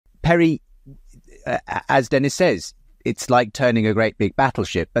Perry, as Dennis says, it's like turning a great big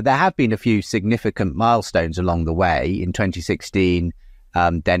battleship, but there have been a few significant milestones along the way. In 2016,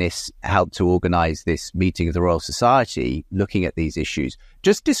 Dennis helped to organise this meeting of the Royal Society looking at these issues.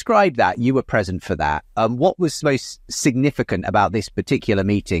 Just describe that. You were present for that. What was most significant about this particular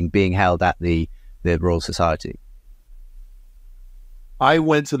meeting being held at the Royal Society? I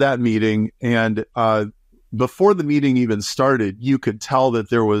went to that meeting, and before the meeting even started, you could tell that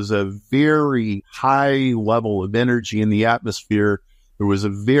there was a very high level of energy in the atmosphere. There was a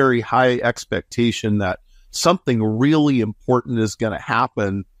very high expectation that something really important is going to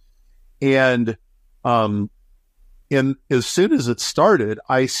happen. And as soon as it started,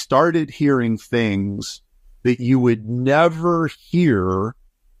 I started hearing things that you would never hear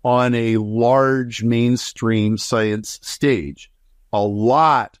on a large mainstream science stage. A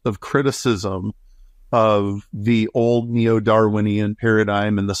lot of criticism of the old neo-Darwinian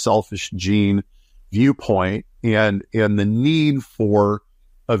paradigm and the selfish gene viewpoint, and the need for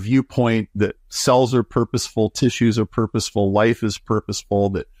a viewpoint that cells are purposeful, tissues are purposeful, life is purposeful,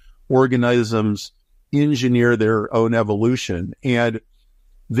 that organisms engineer their own evolution. And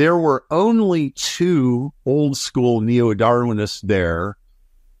there were only two old school neo-Darwinists there,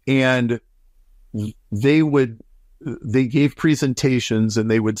 and they gave presentations,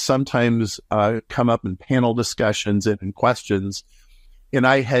 and they would sometimes come up in panel discussions and in questions. And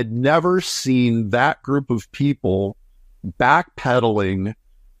I had never seen that group of people backpedaling,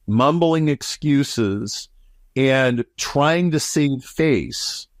 mumbling excuses, and trying to save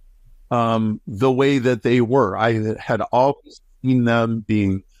face the way that they were. I had always seen them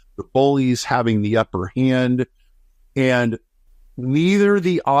being the bullies, having the upper hand, and neither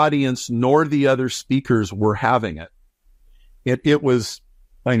the audience nor the other speakers were having it. It was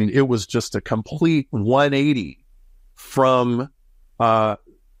just a complete 180 from the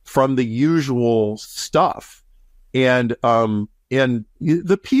usual stuff. And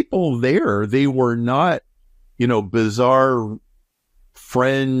the people there, they were not, bizarre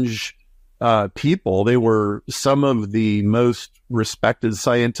fringe people. They were some of the most respected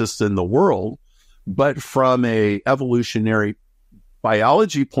scientists in the world, but from a evolutionary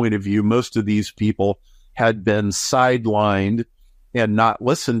biology point of view, most of these people had been sidelined and not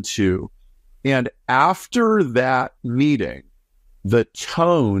listened to. And after that meeting, the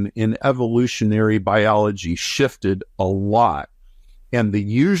tone in evolutionary biology shifted a lot, and the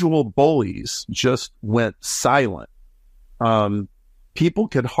usual bullies just went silent. People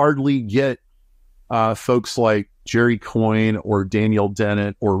could hardly get folks like Jerry Coyne or Daniel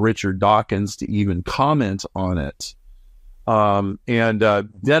Dennett or Richard Dawkins to even comment on it.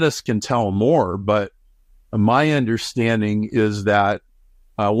 Dennis can tell more, but my understanding is that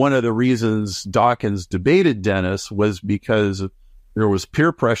one of the reasons Dawkins debated Dennis was because there was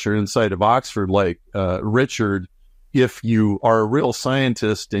peer pressure inside of Oxford, like, Richard, if you are a real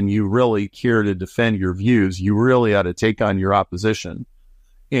scientist and you really care to defend your views, you really ought to take on your opposition.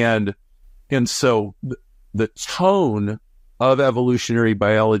 And so the tone of evolutionary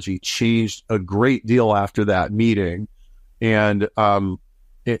biology changed a great deal after that meeting. And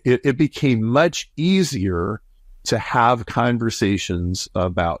it became much easier to have conversations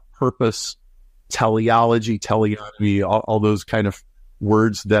about purpose, teleology, teleonomy, all those kind of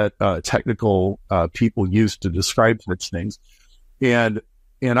words that technical people use to describe such things. And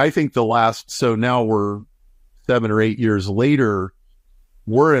I think so now we're 7 or 8 years later,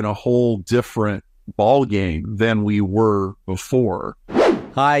 we're in a whole different ball game than we were before.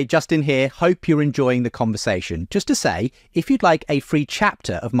 Hi, Justin here. Hope you're enjoying the conversation. Just to say, if you'd like a free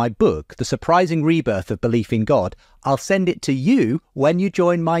chapter of my book, The Surprising Rebirth of Belief in God, I'll send it to you when you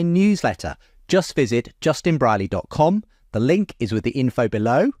join my newsletter. Just visit justinbrierley.com. The link is with the info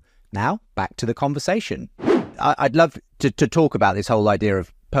below. Now, back to the conversation. I'd love to talk about this whole idea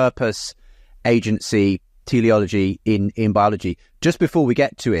of purpose, agency, teleology in biology. Just before we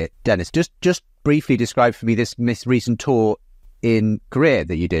get to it, Dennis, just briefly describe for me this recent tour in Korea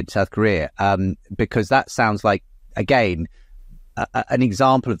that you did, South Korea, because that sounds like, again, an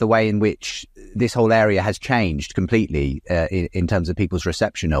example of the way in which this whole area has changed completely in terms of people's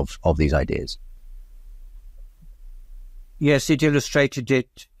reception of these ideas. Yes, it illustrated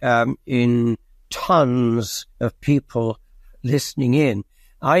it in tons of people listening in.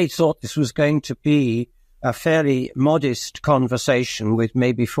 I thought this was going to be a fairly modest conversation with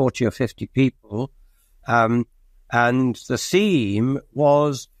maybe 40 or 50 people. And the theme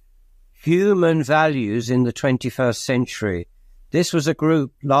was human values in the 21st century. This was a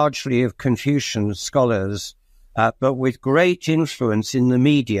group largely of Confucian scholars, but with great influence in the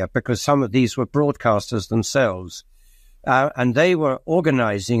media, because some of these were broadcasters themselves. and they were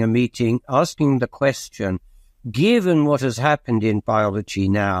organizing a meeting asking the question, given what has happened in biology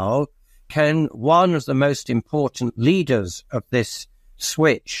now, can one of the most important leaders of this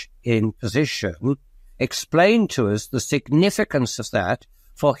switch in position explain to us the significance of that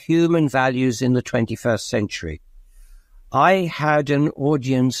for human values in the 21st century? I had an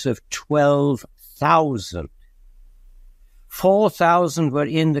audience of 12,000. 4,000 were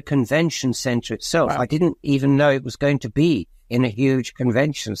in the convention center itself. Wow. I didn't even know it was going to be in a huge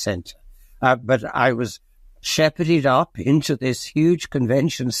convention center. But I was shepherded up into this huge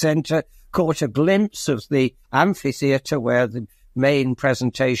convention center, caught a glimpse of the amphitheater where the main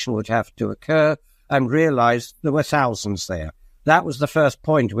presentation would have to occur, and realized there were thousands there. That was the first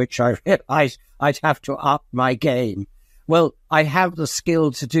point at which I realized I'd have to up my game. Well, I have the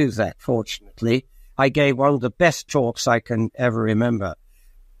skill to do that, fortunately. I gave one of the best talks I can ever remember.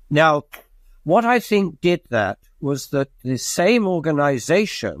 Now, what I think did that was that the same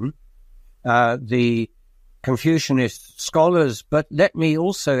organization, the Confucianist scholars, but let me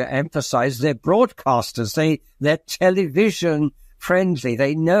also emphasize they're broadcasters. They're television friendly.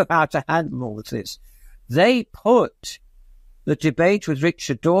 They know how to handle all of this. They put the debate with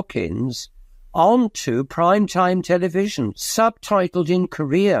Richard Dawkins onto primetime television, subtitled in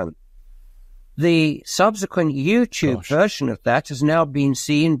Korean. The subsequent YouTube version of that has now been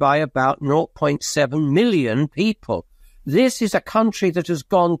seen by about 0.7 million people. This is a country that has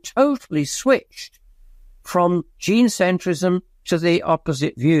gone totally switched from gene-centrism to the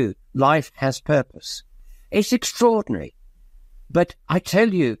opposite view. Life has purpose. It's extraordinary. But I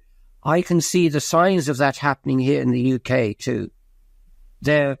tell you, I can see the signs of that happening here in the UK too.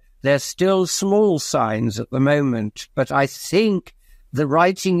 They're still small signs at the moment, but I think the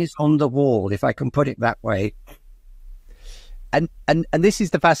writing is on the wall, if I can put it that way. And this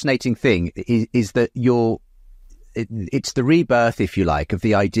is the fascinating thing, is that it's the rebirth, if you like, of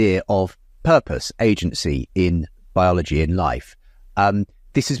the idea of purpose, agency in biology, in life.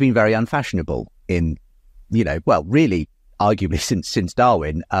 This has been very unfashionable in, really, arguably since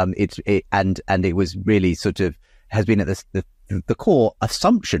Darwin. It was really sort of has been at the core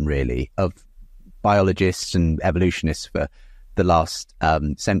assumption, really, of biologists and evolutionists for the last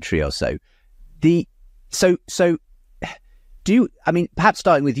century or so. Perhaps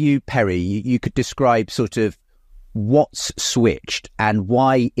starting with you, Perry, you could describe sort of what's switched and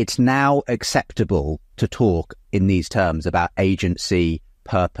why it's now acceptable to talk in these terms about agency,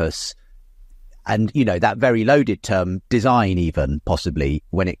 purpose, and, that very loaded term, design even, possibly,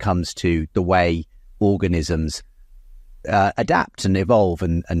 when it comes to the way organisms adapt and evolve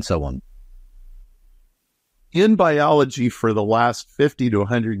and so on. In biology for the last 50 to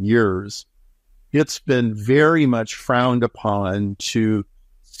 100 years, it's been very much frowned upon to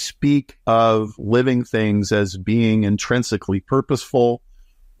speak of living things as being intrinsically purposeful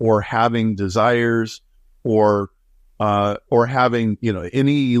or having desires or having,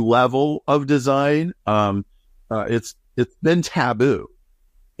 any level of design. It's been taboo,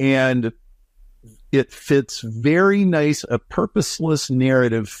 and it fits very nice. A purposeless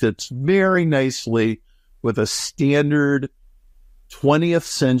narrative fits very nicely with a standard 20th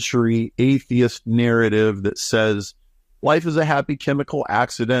century atheist narrative that says life is a happy chemical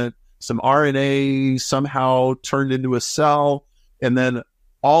accident. Some RNA somehow turned into a cell, and then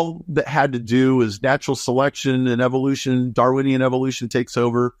all that had to do is natural selection and evolution, Darwinian evolution takes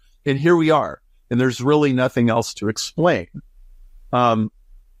over, and here we are. And there's really nothing else to explain.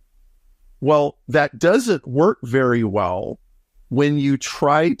 Well, that doesn't work very well when you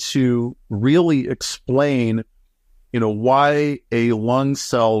try to really explain, why a lung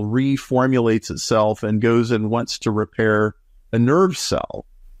cell reformulates itself and goes and wants to repair a nerve cell.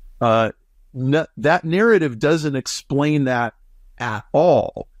 That narrative doesn't explain that at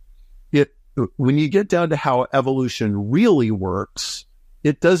all. When you get down to how evolution really works,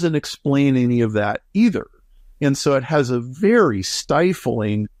 it doesn't explain any of that either. And so it has a very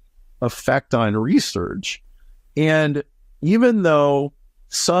stifling effect on research. And even though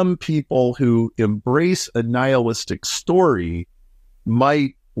some people who embrace a nihilistic story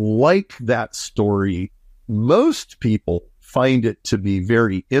might like that story, most people find it to be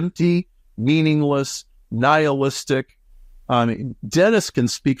very empty, meaningless, nihilistic. Dennis can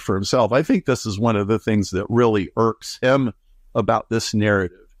speak for himself. I think this is one of the things that really irks him about this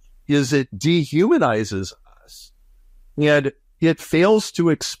narrative, is it dehumanizes us. And it fails to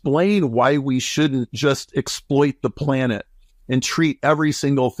explain why we shouldn't just exploit the planet and treat every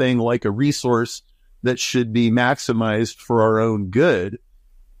single thing like a resource that should be maximized for our own good.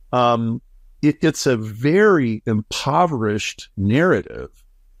 It's a very impoverished narrative.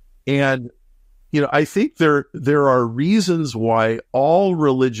 And I think there are reasons why all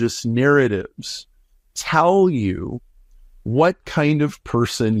religious narratives tell you what kind of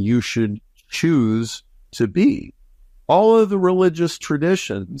person you should choose to be. All of the religious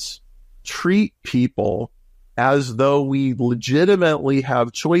traditions treat people as though we legitimately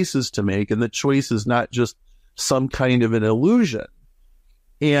have choices to make, and the choice is not just some kind of an illusion.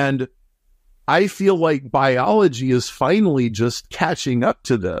 And I feel like biology is finally just catching up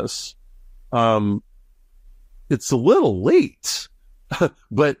to this. It's a little late,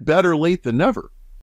 but better late than never.